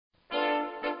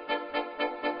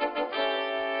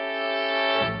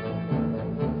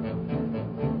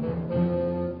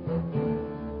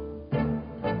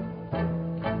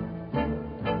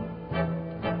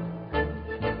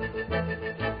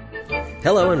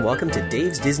Hello and welcome to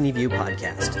Dave's Disney View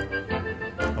podcast.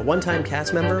 A one-time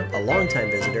cast member, a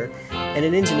long-time visitor, and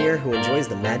an engineer who enjoys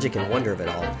the magic and wonder of it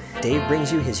all, Dave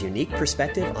brings you his unique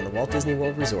perspective on the Walt Disney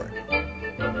World Resort.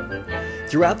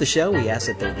 Throughout the show, we ask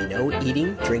that there be no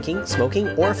eating, drinking, smoking,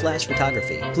 or flash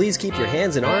photography. Please keep your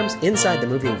hands and arms inside the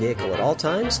moving vehicle at all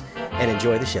times and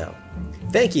enjoy the show.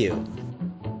 Thank you!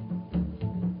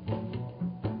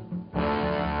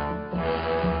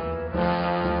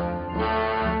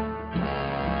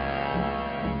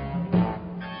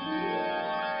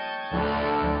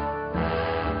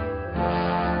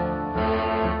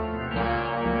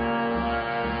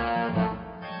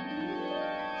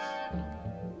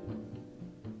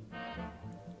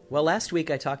 Well, last week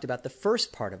I talked about the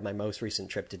first part of my most recent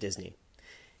trip to Disney.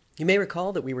 You may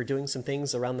recall that we were doing some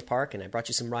things around the park and I brought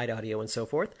you some ride audio and so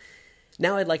forth.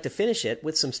 Now I'd like to finish it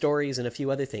with some stories and a few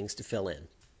other things to fill in.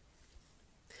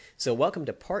 So welcome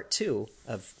to part 2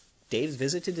 of Dave's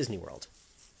visit to Disney World.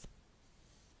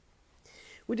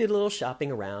 We did a little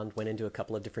shopping around, went into a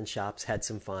couple of different shops, had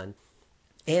some fun.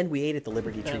 And we ate at the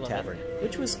Liberty Tree Tavern,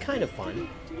 which was kind of fun.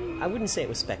 I wouldn't say it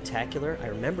was spectacular. I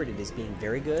remembered it as being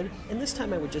very good, and this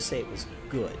time I would just say it was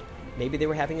good. Maybe they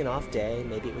were having an off day,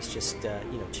 maybe it was just,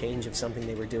 change of something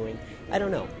they were doing. I don't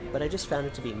know, but I just found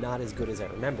it to be not as good as I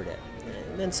remembered it.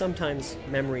 And then sometimes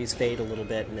memories fade a little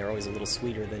bit, and they're always a little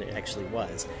sweeter than it actually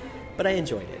was. But I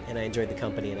enjoyed it, and I enjoyed the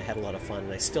company, and I had a lot of fun,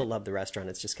 and I still love the restaurant.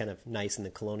 It's just kind of nice in the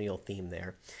colonial theme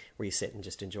there, where you sit and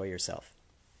just enjoy yourself.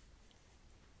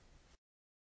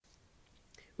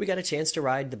 We got a chance to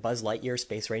ride the Buzz Lightyear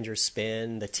Space Ranger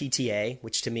Spin, the TTA,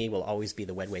 which to me will always be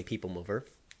the Wedway People Mover.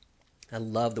 I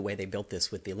love the way they built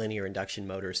this with the linear induction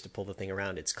motors to pull the thing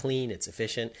around. It's clean, it's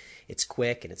efficient, it's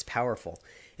quick, and it's powerful.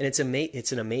 And it's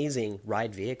an amazing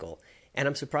ride vehicle. And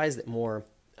I'm surprised that more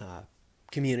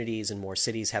communities and more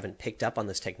cities haven't picked up on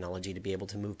this technology to be able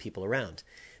to move people around.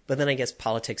 But then I guess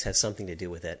politics has something to do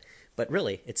with it. But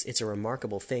really, it's a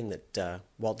remarkable thing that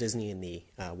Walt Disney and the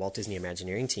Walt Disney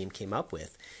Imagineering team came up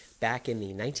with back in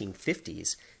the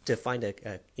 1950s to find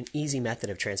an easy method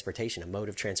of transportation, a mode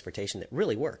of transportation that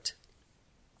really worked.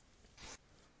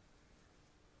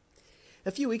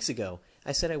 A few weeks ago,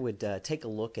 I said I would take a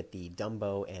look at the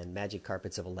Dumbo and Magic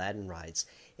Carpets of Aladdin rides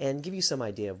and give you some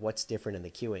idea of what's different in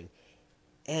the queuing.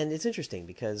 And it's interesting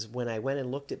because when I went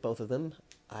and looked at both of them,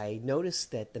 I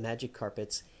noticed that the Magic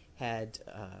Carpets had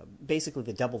basically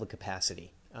double the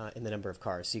capacity in the number of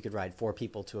cars. So you could ride 4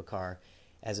 people to a car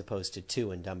as opposed to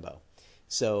 2 in Dumbo.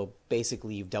 So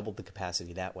basically you've doubled the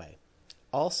capacity that way.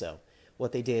 Also,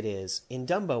 what they did is in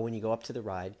Dumbo, when you go up to the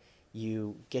ride,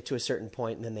 you get to a certain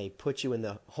point and then they put you in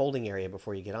the holding area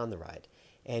before you get on the ride.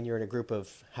 And you're in a group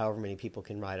of however many people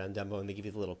can ride on Dumbo, and they give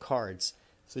you the little cards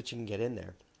so that you can get in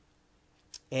there.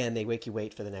 And they make you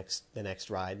wait for the next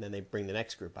ride, and then they bring the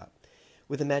next group up.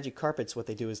 With the Magic Carpets, what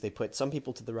they do is they put some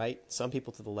people to the right, some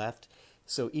people to the left,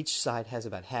 so each side has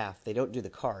about half. They don't do the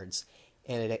cards,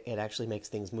 and it actually makes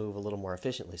things move a little more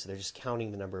efficiently, so they're just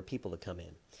counting the number of people that come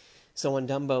in. So on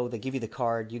Dumbo, they give you the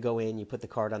card, you go in, you put the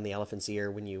card on the elephant's ear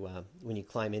when you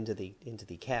climb into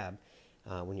the cab,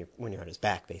 when you're on his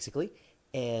back, basically,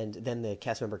 and then the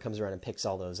cast member comes around and picks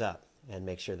all those up and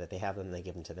makes sure that they have them, and they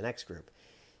give them to the next group.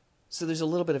 So there's a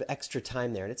little bit of extra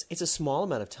time there, and it's a small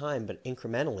amount of time, but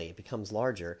incrementally it becomes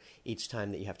larger each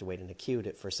time that you have to wait in a queue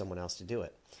for someone else to do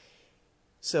it.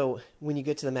 So when you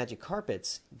get to the Magic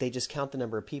Carpets, they just count the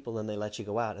number of people and they let you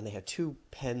go out, and they have 2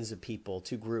 pens of people,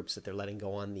 2 groups that they're letting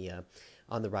go on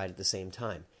the ride at the same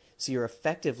time. So you're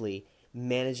effectively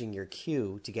managing your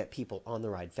queue to get people on the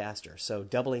ride faster. So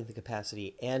doubling the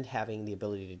capacity and having the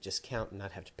ability to just count and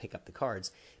not have to pick up the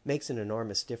cards makes an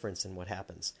enormous difference in what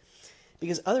happens.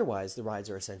 Because otherwise, the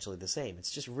rides are essentially the same. It's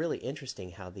just really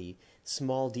interesting how the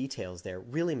small details there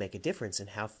really make a difference in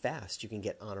how fast you can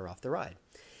get on or off the ride.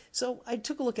 So I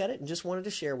took a look at it and just wanted to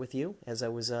share with you as I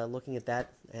was looking at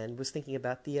that and was thinking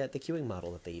about the queuing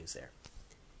model that they use there.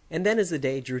 And then as the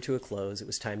day drew to a close, it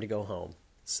was time to go home.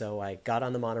 So I got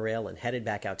on the monorail and headed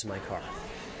back out to my car.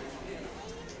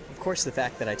 Of course, the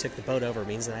fact that I took the boat over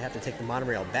means that I have to take the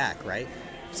monorail back, right?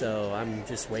 So I'm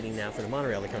just waiting now for the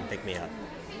monorail to come pick me up.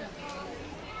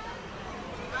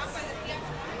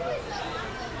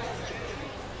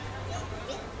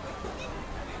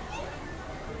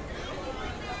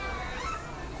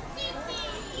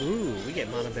 Ooh, we get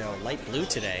monorail light blue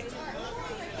today.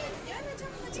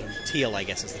 Teal, I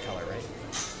guess, is the color, right?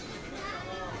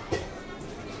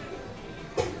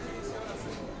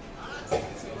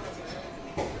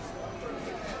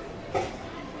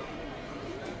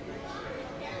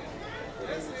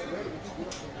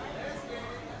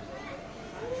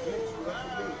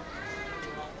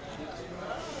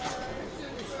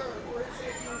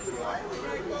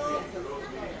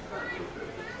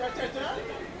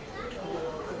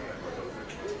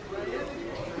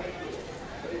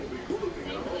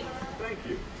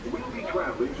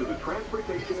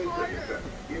 Transportation and Ticket Center.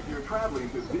 If you're traveling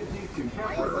to Disney's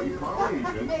Contemporary,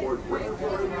 Polynesian, or Grand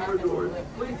Floridian Resort,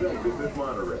 please exit this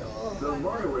monorail. The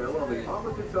monorail on the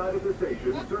opposite side of the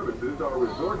station services our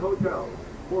resort hotels.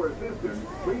 For assistance,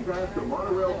 please ask the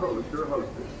monorail host or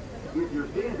hostess. If you're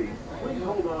standing, please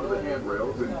hold on to the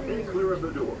handrails and stay clear of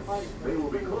the doors. They will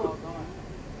be closed.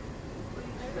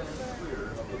 Please stand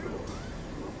clear of the door.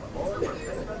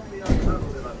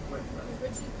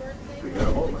 In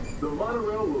a moment, the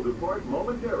monorail will depart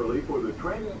momentarily for the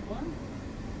train.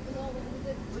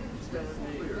 Please stand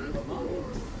clear of the door.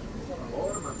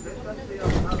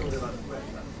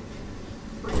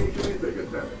 Vacation and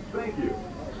Ticket Center. Thank you.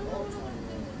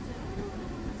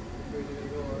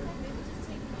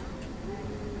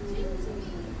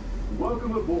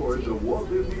 Welcome aboard the Walt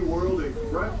Disney World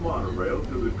Express monorail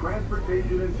to the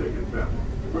Transportation and Ticket Center.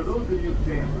 For those of you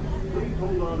standing, please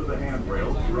hold on to the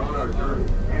handrails throughout our journey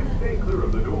and stay clear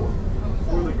of the door.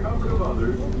 For the comfort of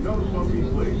others, no smoking,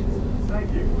 please.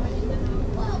 Thank you.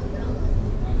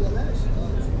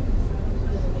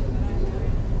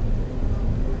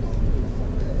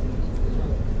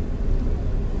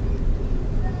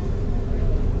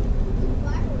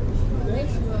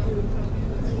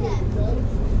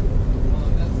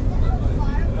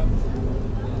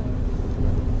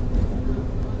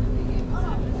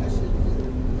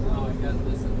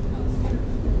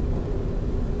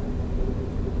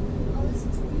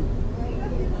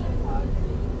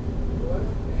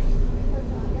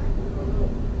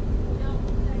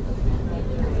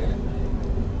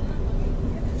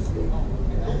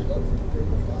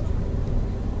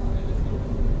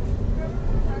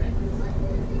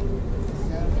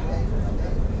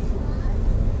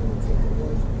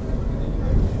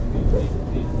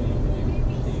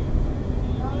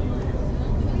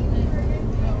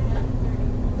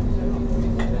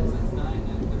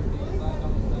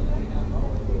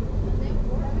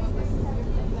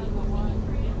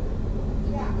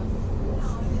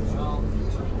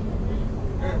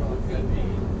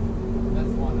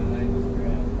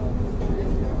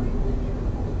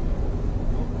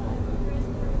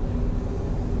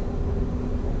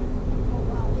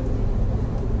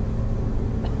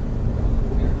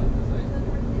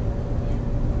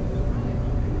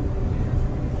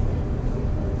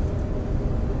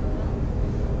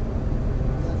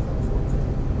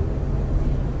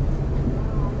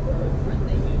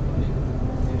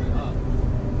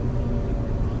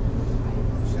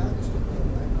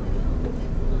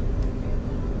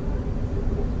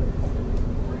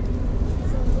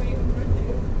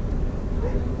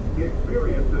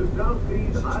 Experience the South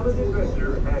Seas Island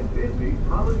Adventure at Disney's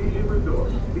Polynesian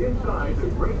Resort. Inside the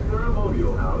Great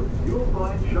Ceremonial House, you'll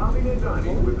find shopping and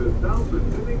dining with the South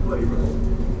Pacific flavor.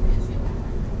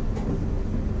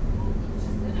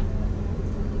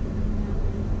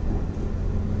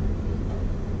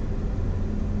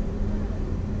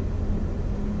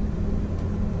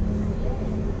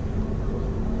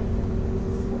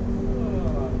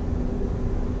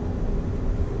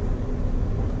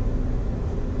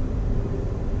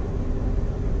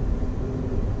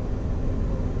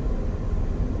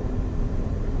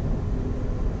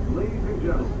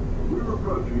 We're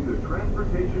approaching the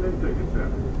Transportation and Ticket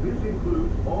Center. This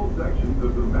includes all sections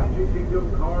of the Magic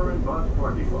Kingdom car and bus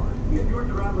parking lot. If you're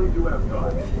traveling to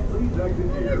Epcot, please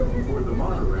exit here before the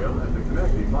monorail at the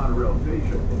connecting monorail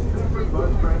station. Separate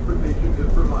bus transportation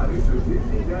is provided to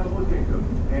Disney's Animal Kingdom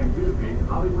and Disney's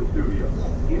Hollywood Studios.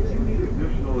 If you need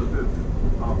additional assistance,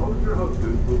 a host or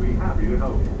hostess will be happy to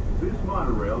help you. This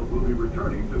monorail will be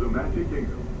returning to the Magic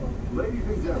Kingdom. Ladies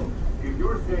and gentlemen, if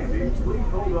you're standing, please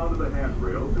hold on to the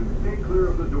handrails and stay clear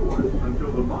of the doors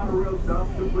until the monorail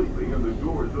stops completely and the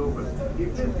doors open.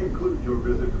 If this concludes your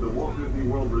visit to the Walt Disney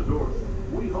World Resort,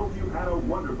 we hope you had a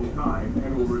wonderful time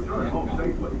and will return home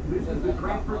safely. This is the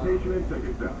Transportation and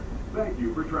Ticket Center. Thank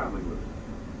you for traveling with us.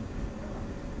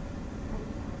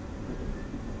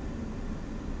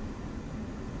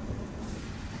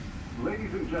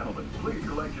 Ladies and gentlemen, please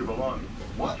collect your belongings.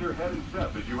 Watch your head and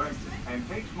step as you exit, and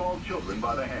take small children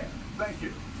by the hand. Thank you.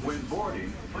 When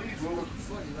boarding, please move.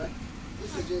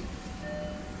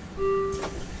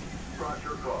 Cross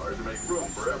your car to make room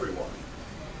for everyone.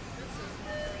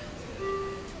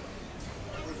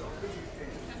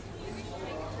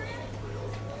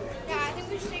 Yeah, I think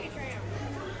we should take a tram.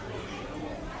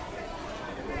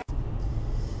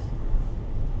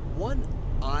 One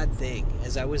odd thing,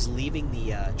 as I was leaving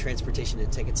the Transportation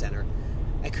and Ticket Center,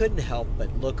 I couldn't help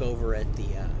but look over at the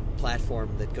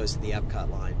platform that goes to the Epcot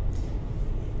line.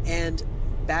 And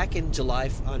back in on July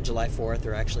 4th,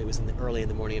 or actually it was early in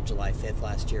the morning of July 5th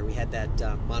last year, we had that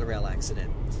monorail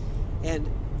accident. And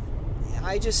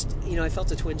I just, I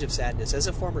felt a twinge of sadness. As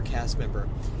a former cast member,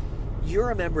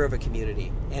 you're a member of a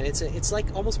community, and it's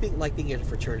like almost being in a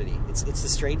fraternity. It's the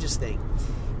strangest thing.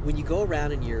 When you go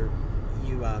around and you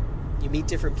meet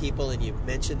different people and you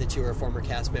mention that you were a former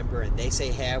cast member and they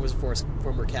say, hey, I was a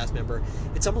former cast member,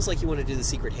 it's almost like you want to do the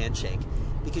secret handshake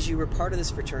because you were part of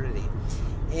this fraternity.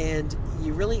 And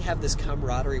you really have this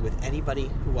camaraderie with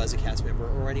anybody who was a cast member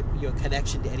or any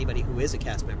connection to anybody who is a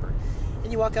cast member.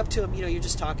 And you walk up to them, you're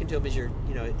just talking to them as you're,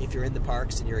 if you're in the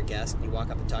parks and you're a guest and you walk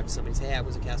up and talk to somebody and say, hey, I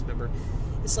was a cast member.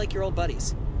 It's like your old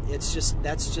buddies. That's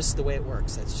just the way it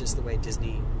works. That's just the way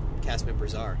Disney cast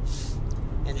members are.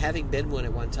 And having been one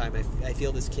at one time, I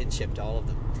feel this kinship to all of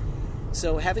them.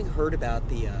 So having heard about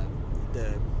the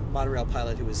monorail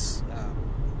pilot who was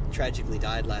tragically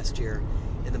died last year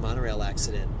in the monorail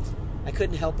accident, I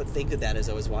couldn't help but think of that as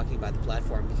I was walking by the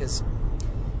platform because,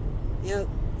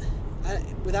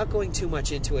 without going too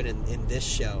much into it in this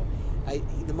show,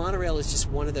 the monorail is just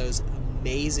one of those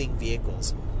amazing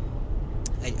vehicles.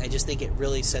 I just think it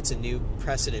really sets a new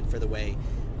precedent for the way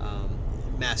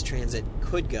mass transit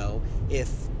could go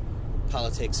if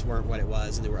politics weren't what it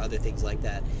was and there were other things like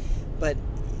that. But,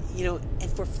 and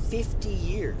for 50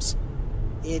 years,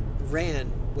 it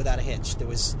ran without a hitch. There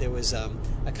was a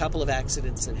couple of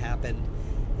accidents that happened,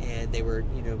 and they were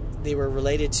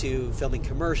related to filming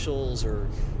commercials or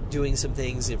doing some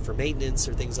things for maintenance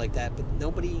or things like that, but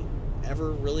nobody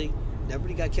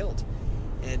got killed.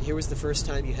 And here was the first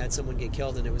time you had someone get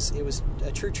killed, and it was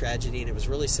a true tragedy, and it was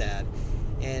really sad.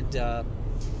 And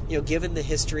given the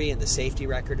history and the safety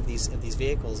record of these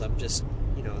vehicles, I'm just,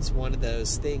 it's one of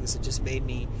those things that just made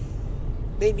me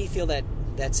feel that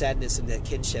sadness and that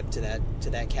kinship to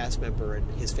that cast member and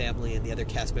his family and the other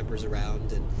cast members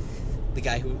around, and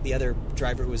the other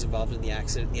driver who was involved in the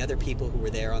accident, and the other people who were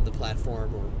there on the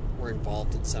platform or were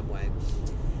involved in some way.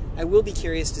 I will be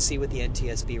curious to see what the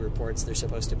NTSB reports. They're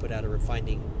supposed to put out a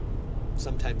finding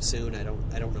sometime soon. I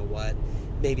don't know what.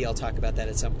 Maybe I'll talk about that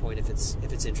at some point if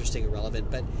it's interesting or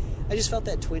relevant. But I just felt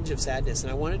that twinge of sadness,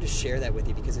 and I wanted to share that with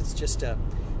you because it's just a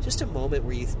moment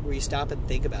where you stop and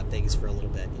think about things for a little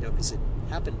bit, because it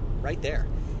happened right there.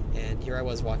 And here I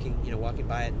was walking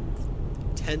by it.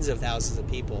 Tens of thousands of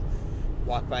people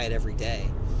walk by it every day,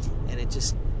 and it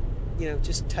just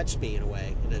touched me in a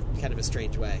way, in a kind of a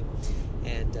strange way.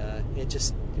 And it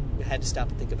just had to stop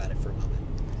and think about it for a moment.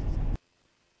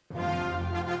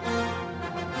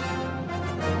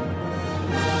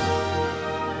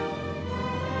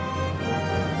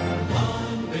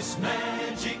 On this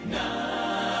magic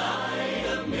night,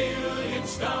 a million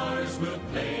stars will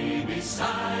play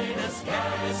beside us,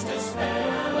 cast a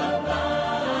spell of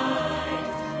light,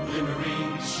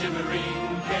 glimmering,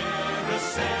 shimmering,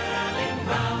 carouseling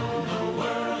round the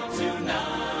world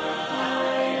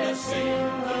tonight. A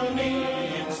symphony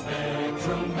in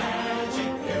spectral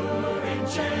magic, pure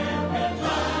enchantment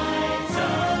lights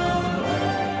up.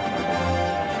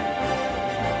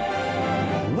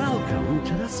 Welcome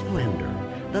to the splendor,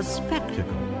 the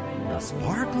spectacle, the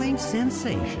sparkling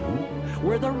sensation,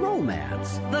 where the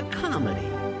romance, the comedy,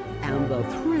 and the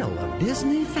thrill of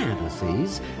Disney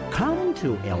fantasies come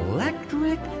to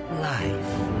electric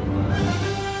life.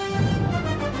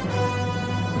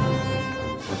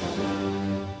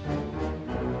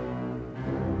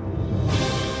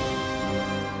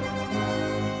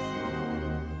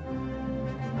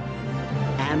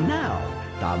 And now,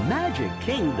 the Magic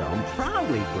Kingdom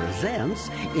proudly presents,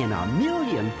 in a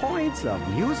million points of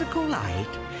musical light,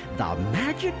 the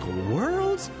magical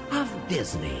worlds of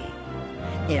Disney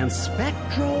in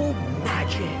spectral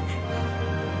magic.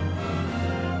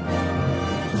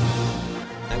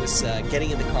 I was getting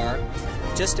in the car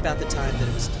just about the time that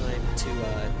it was time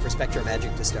for Spectral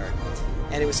Magic to start.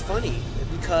 And it was funny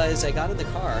because I got in the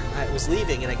car, I was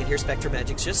leaving, and I could hear Spectral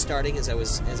Magic just starting as I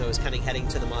was kind of heading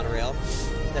to the monorail.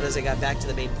 Then as I got back to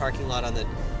the main parking lot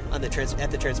at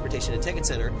the Transportation and Ticket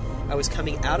Center, I was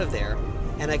coming out of there,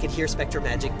 and I could hear Spectral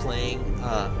Magic playing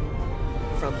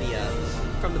from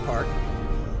the park.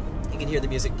 You can hear the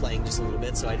music playing just a little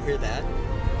bit, so I'd hear that.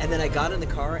 And then I got in the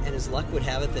car, and as luck would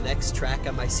have it, the next track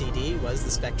on my CD was the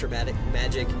Spectral Magic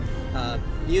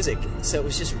music. So it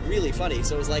was just really funny.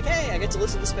 So it was like, hey, I get to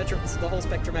listen to the whole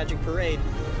Spectral Magic parade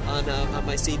on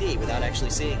my CD without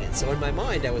actually seeing it. So in my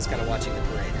mind, I was kind of watching the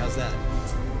parade. How's that?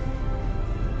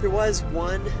 There was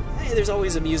there's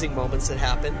always amusing moments that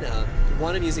happen.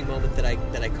 One amusing moment that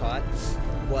I caught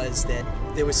was that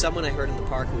there was someone I heard in the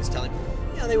park who was telling me,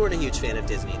 they weren't a huge fan of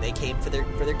Disney. They came for their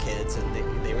kids, and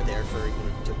they were there for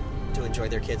to enjoy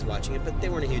their kids watching it, but they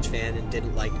weren't a huge fan and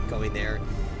didn't like going there,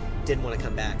 didn't want to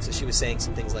come back. So she was saying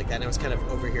some things like that, and I was kind of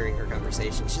overhearing her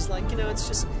conversation. She's like, it's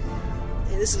just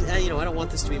this is, I don't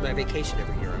want this to be my vacation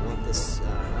every year. I want this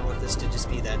to just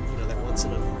be that, that once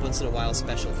in a while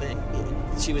special thing.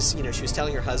 She was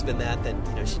telling her husband that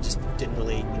she just didn't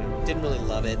really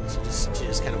love it. She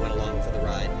just kind of went along for the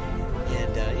ride,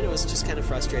 and was just kind of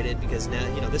frustrated because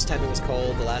now, this time it was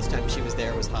cold. The last time she was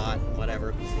there it was hot,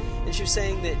 whatever. And she was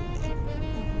saying that,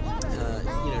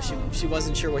 she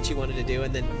wasn't sure what she wanted to do,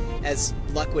 and then, as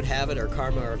luck would have it, or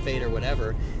karma, or fate, or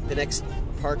whatever, the next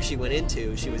park she went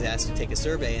into, she was asked to take a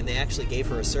survey, and they actually gave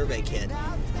her a survey kit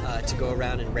to go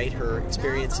around and rate her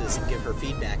experiences and give her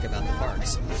feedback about the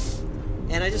parks.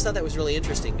 And I just thought that was really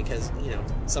interesting because,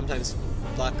 sometimes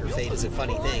luck or fate is a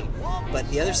funny thing, but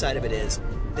the other side of it is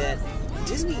that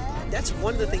Disney, that's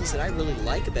one of the things that I really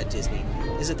like about Disney,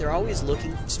 is that they're always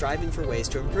striving for ways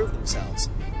to improve themselves.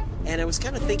 And I was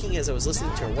kind of thinking as I was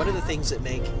listening to her, what are the things that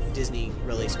make Disney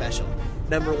really special?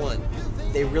 Number one,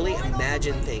 they really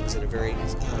imagine things in a very,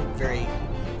 very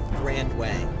grand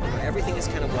way. Everything is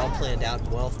kind of well planned out,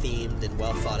 well themed, and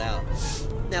well thought out.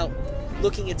 Now,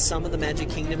 looking at some of the Magic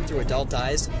Kingdom through adult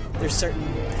eyes, there's certain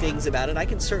things about it I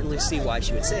can certainly see why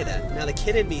she would say that. Now, the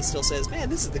kid in me still says, "Man,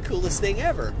 this is the coolest thing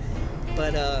ever,"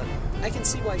 but I can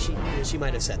see why she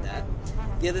might have said that.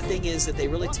 The other thing is that they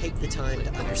really take the time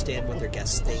to understand what their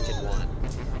guests think and want.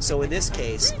 So in this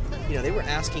case, they were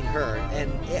asking her,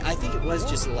 and I think it was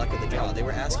just the luck of the draw. They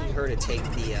were asking her to take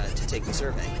the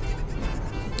survey.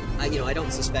 I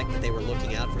don't suspect that they were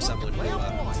looking out for someone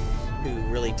who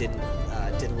really didn't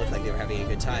look like they were having a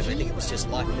good time. I think it was just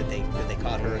luck that they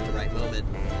caught her at the right moment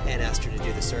and asked her to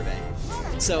do the survey.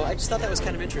 So I just thought that was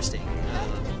kind of interesting.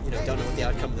 Don't know what the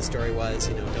outcome of the story was.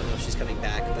 Don't know if she's coming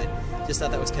back, but just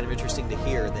thought that was kind of interesting to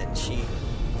hear that she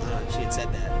had said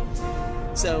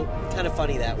that. So kind of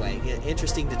funny that way.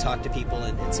 Interesting to talk to people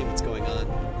and see what's going on,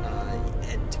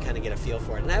 and to kind of get a feel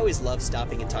for it. And I always love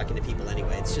stopping and talking to people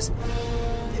anyway. It's just,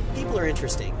 people are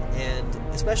interesting, and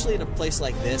especially in a place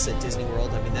like this at Disney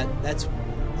World. I mean, that's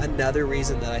another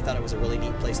reason that I thought it was a really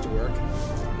neat place to work.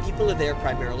 People are there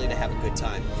primarily to have a good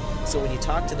time. So when you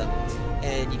talk to them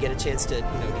and you get a chance to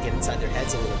get inside their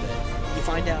heads a little bit, you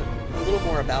find out a little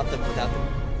more about them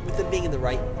with them being in the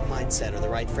right mindset or the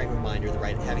right frame of mind or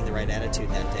having the right attitude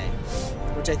that day,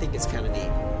 which I think is kind of neat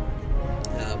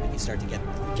when you start to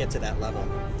get to that level.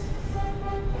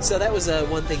 So that was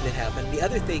one thing that happened. The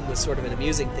other thing was sort of an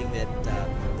amusing thing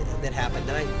that happened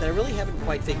that I really haven't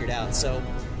quite figured out. So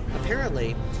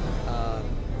apparently,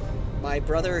 my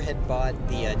brother had bought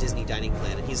the Disney dining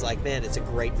plan, and he's like, "Man, it's a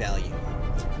great value."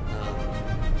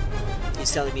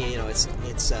 He's telling me,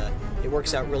 it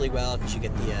works out really well because you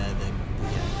get the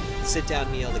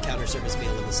sit-down meal, the counter service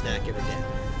meal, and the snack every day.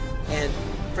 And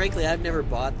frankly, I've never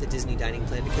bought the Disney dining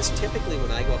plan because typically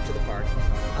when I go up to the park,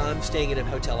 I'm staying in a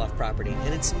hotel off property,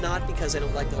 and it's not because I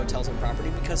don't like the hotels on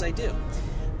property, because I do.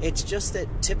 It's just that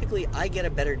typically I get a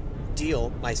better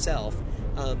deal myself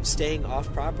staying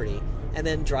off property and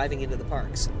then driving into the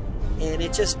parks. And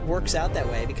it just works out that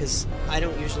way because I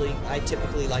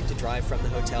typically like to drive from the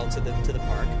hotel to the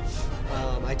park.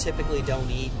 I typically don't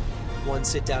eat one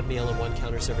sit-down meal and one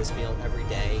counter service meal every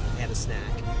day and a snack.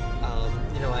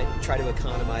 I try to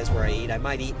economize where I eat. I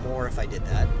might eat more if I did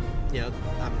that.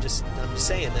 I'm just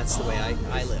saying that's the way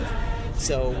I live.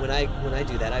 So when I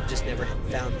do that, I've just never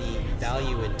found the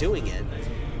value in doing it,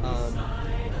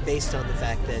 based on the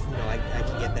fact that I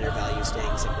can get better value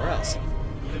staying somewhere else.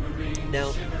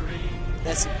 Now,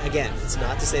 it's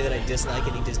not to say that I dislike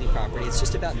any Disney property. It's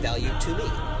just about value to me,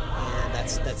 and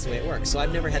that's the way it works. So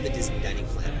I've never had the Disney dining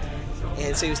plan,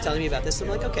 and so he was telling me about this.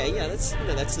 And I'm like, okay, yeah,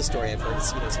 that's the story I've heard.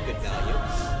 It's a good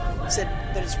value. He said,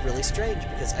 but it's really strange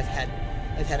because I've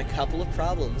had a couple of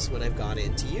problems when I've gone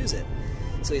in to use it.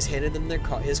 So he's handed them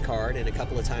his card, and a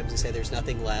couple of times they say there's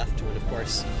nothing left, when of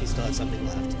course he still has something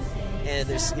left. And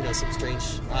there's some strange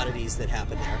oddities that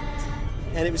happen there,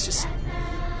 and it was just.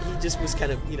 He just was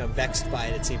kind of, vexed by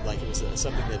it. It seemed like it was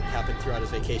something that happened throughout his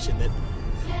vacation, that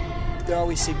there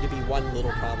always seemed to be one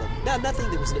little problem. Now, nothing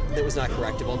that was not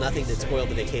correctable, nothing that spoiled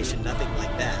the vacation, nothing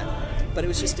like that. But it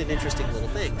was just an interesting little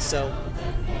thing. So,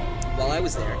 while I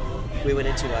was there, we went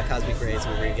into Cosmic Rays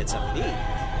and we were going to get something to eat.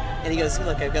 And he goes,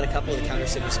 "Look, I've got a couple of the counter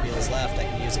service meals left. I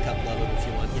can use a couple of them if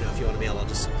you want. If you want a meal, I'll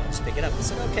just pick it up." I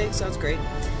said, "Okay, sounds great."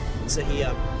 So he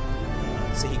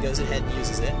goes ahead and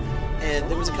uses it. And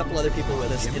there was a couple other people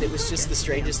with us, and it was just the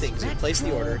strangest thing. Because we placed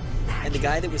the order, and the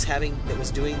guy that was taking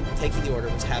the order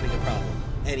was having a problem.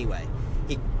 Anyway,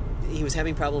 he was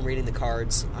having a problem reading the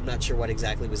cards. I'm not sure what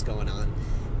exactly was going on,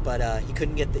 but he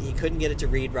couldn't get it to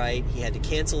read right. He had to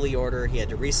cancel the order. He had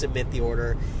to resubmit the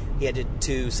order. He had to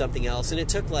do something else, and it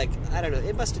took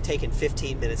it must have taken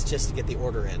 15 minutes just to get the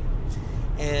order in.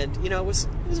 And, it was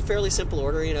a fairly simple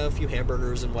order, a few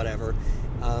hamburgers and whatever.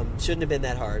 Shouldn't have been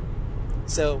that hard.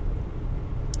 So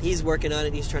he's working on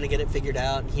it. He's trying to get it figured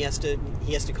out. He has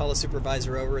to call a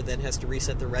supervisor over, then has to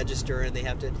reset the register, and they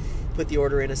have to put the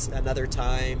order in another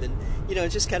time. And it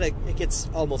just it gets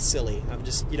almost silly. I'm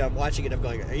just I'm watching it. I'm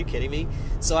going, are you kidding me?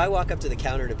 So I walk up to the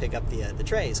counter to pick up the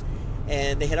trays,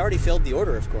 and they had already filled the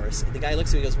order, of course. And the guy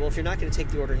looks at me and goes, well, if you're not going to take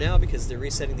the order now because they're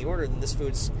resetting the order, then this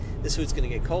food's going to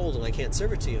get cold and I can't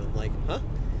serve it to you. I'm like, huh?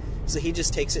 So he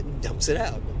just takes it and dumps it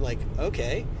out. I'm like,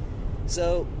 okay.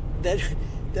 So then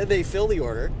they fill the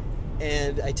order,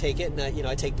 and I take it, and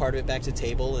I take part of it back to the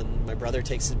table, and my brother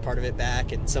takes part of it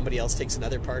back, and somebody else takes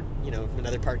another part,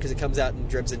 because it comes out in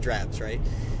dribs and drabs, right?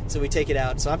 So we take it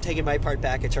out. So I'm taking my part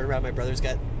back. I turn around. My brother's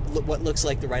got what looks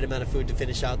like the right amount of food to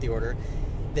finish out the order.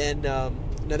 Then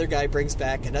another guy brings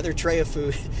back another tray of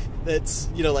food that's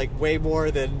like way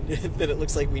more than it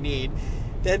looks like we need.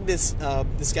 Then this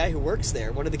guy who works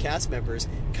there, one of the cast members,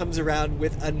 comes around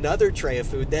with another tray of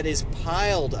food that is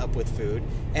piled up with food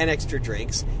and extra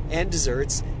drinks and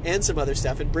desserts and some other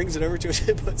stuff, and brings it over to us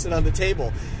and puts it on the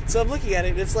table. So I'm looking at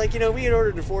it, and it's like, we had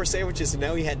ordered 4 sandwiches, and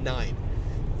now we had 9.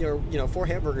 4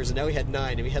 hamburgers, and now we had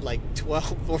 9, and we had like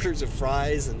 12 orders of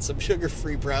fries and some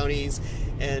sugar-free brownies,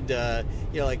 and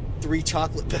 3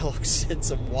 chocolate milks and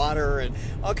some water and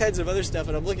all kinds of other stuff.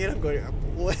 And I'm looking at it, I'm going,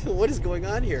 what is going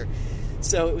on here?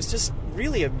 So it was just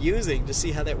really amusing to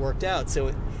see how that worked out.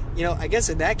 So, I guess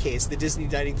in that case, the Disney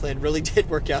dining plan really did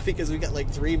work out, because we got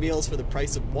like 3 meals for the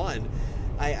price of 1.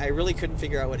 I really couldn't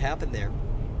figure out what happened there.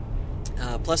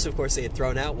 Plus, of course, they had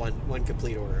thrown out one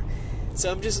complete order.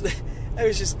 So I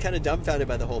was just kind of dumbfounded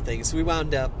by the whole thing. So we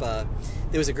wound up, there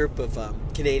was a group of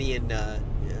Canadian,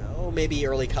 maybe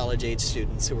early college-age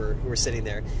students who were sitting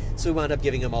there. So we wound up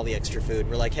giving them all the extra food.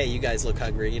 We're like, hey, you guys look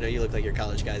hungry. You look like you're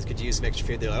college guys. Could you use some extra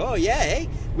food? They're like, oh, yeah, hey,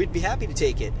 we'd be happy to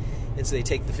take it. And so they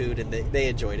take the food, and they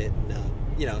enjoyed it.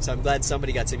 And, so I'm glad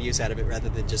somebody got some use out of it rather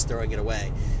than just throwing it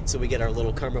away. So we get our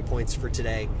little karma points for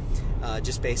today,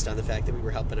 just based on the fact that we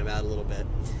were helping them out a little bit.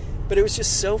 But it was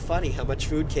just so funny how much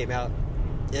food came out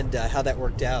and how that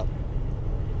worked out.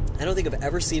 I don't think I've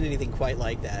ever seen anything quite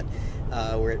like that,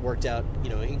 where it worked out,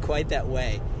 in quite that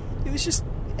way. It was just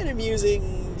an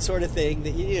amusing sort of thing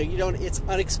that it's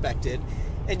unexpected,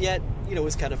 and yet it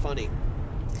was kind of funny.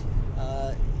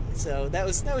 So that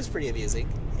was pretty amusing,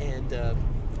 and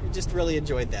just really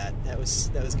enjoyed that. That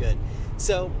was good.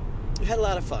 So we had a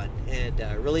lot of fun, and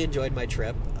really enjoyed my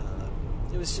trip.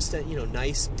 It was just a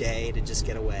nice day to just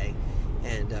get away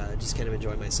and just kind of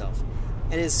enjoy myself.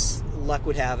 And as luck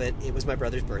would have it, it was my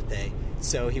brother's birthday,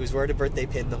 so he was wearing a birthday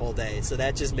pin the whole day. So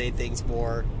that just made things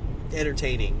more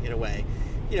entertaining in a way,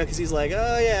 because he's like,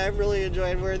 oh yeah, I'm really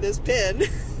enjoying wearing this pin.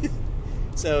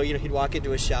 So he'd walk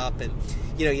into a shop, and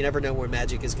you never know where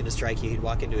magic is going to strike you. He'd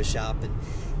walk into a shop, and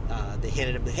they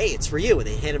handed him hey, it's for you, and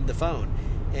they hand him the phone,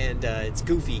 and it's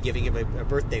Goofy giving him a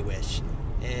birthday wish.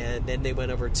 And then they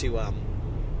went over to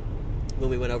when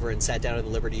we went over and sat down at the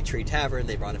Liberty Tree Tavern,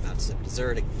 they brought him out some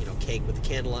dessert, a little cake with a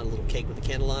candle on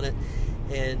it,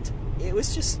 and it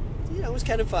was just, it was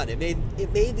kind of fun. It made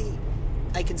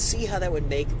I can see how that would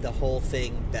make the whole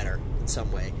thing better in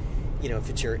some way.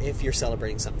 If you're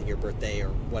celebrating something, your birthday or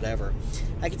whatever,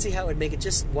 I can see how it would make it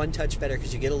just one touch better,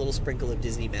 because you get a little sprinkle of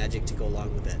Disney magic to go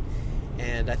along with it.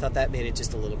 And I thought that made it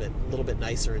just a little bit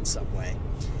nicer in some way.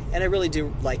 And I really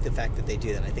do like the fact that they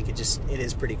do that. I think it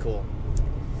is pretty cool.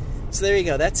 So there you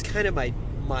go. That's kind of my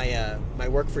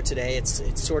work for today.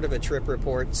 It's sort of a trip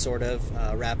report, sort of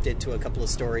wrapped into a couple of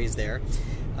stories there.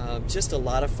 Just a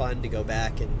lot of fun to go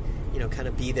back and kind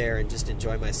of be there and just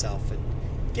enjoy myself and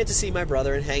get to see my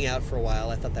brother and hang out for a while.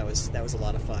 I thought that was a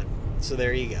lot of fun. So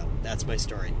there you go. That's my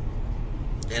story,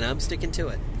 and I'm sticking to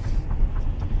it.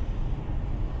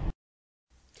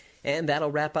 And that'll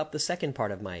wrap up the second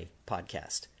part of my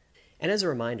podcast. And as a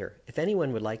reminder, if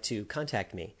anyone would like to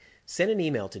contact me, send an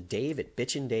email to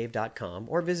dave@bitchanddave.com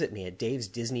or visit me at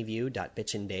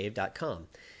davesdisneyview.bitchanddave.com.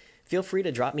 Feel free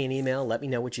to drop me an email, let me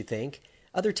know what you think,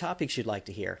 other topics you'd like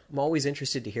to hear. I'm always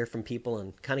interested to hear from people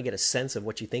and kind of get a sense of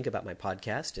what you think about my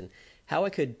podcast and how I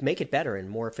could make it better and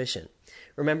more efficient.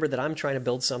 Remember that I'm trying to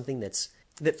build something that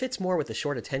fits more with a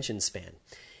short attention span,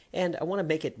 and I want to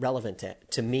make it relevant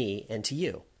to me and to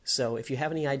you. So if you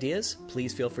have any ideas,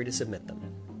 please feel free to submit them.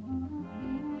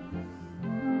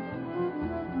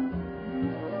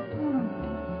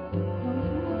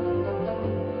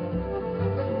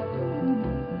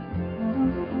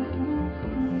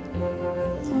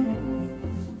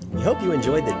 We hope you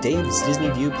enjoyed the Dave's Disney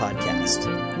View podcast.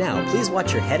 Now, please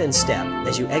watch your head and step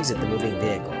as you exit the moving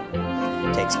vehicle.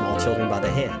 take small children by the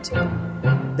hand.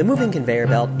 The moving conveyor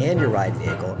belt and your ride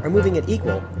vehicle are moving at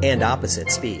equal and opposite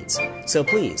speeds. So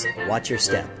please, watch your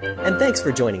step. And thanks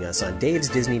for joining us on Dave's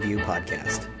Disney View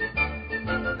podcast.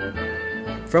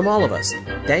 From all of us,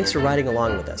 thanks for riding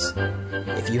along with us.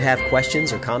 If you have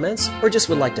questions or comments, or just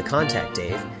would like to contact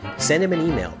Dave, send him an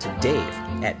email to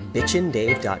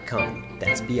dave@bitchinDave.com.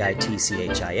 That's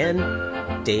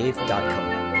BITCHIN,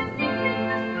 Dave.com.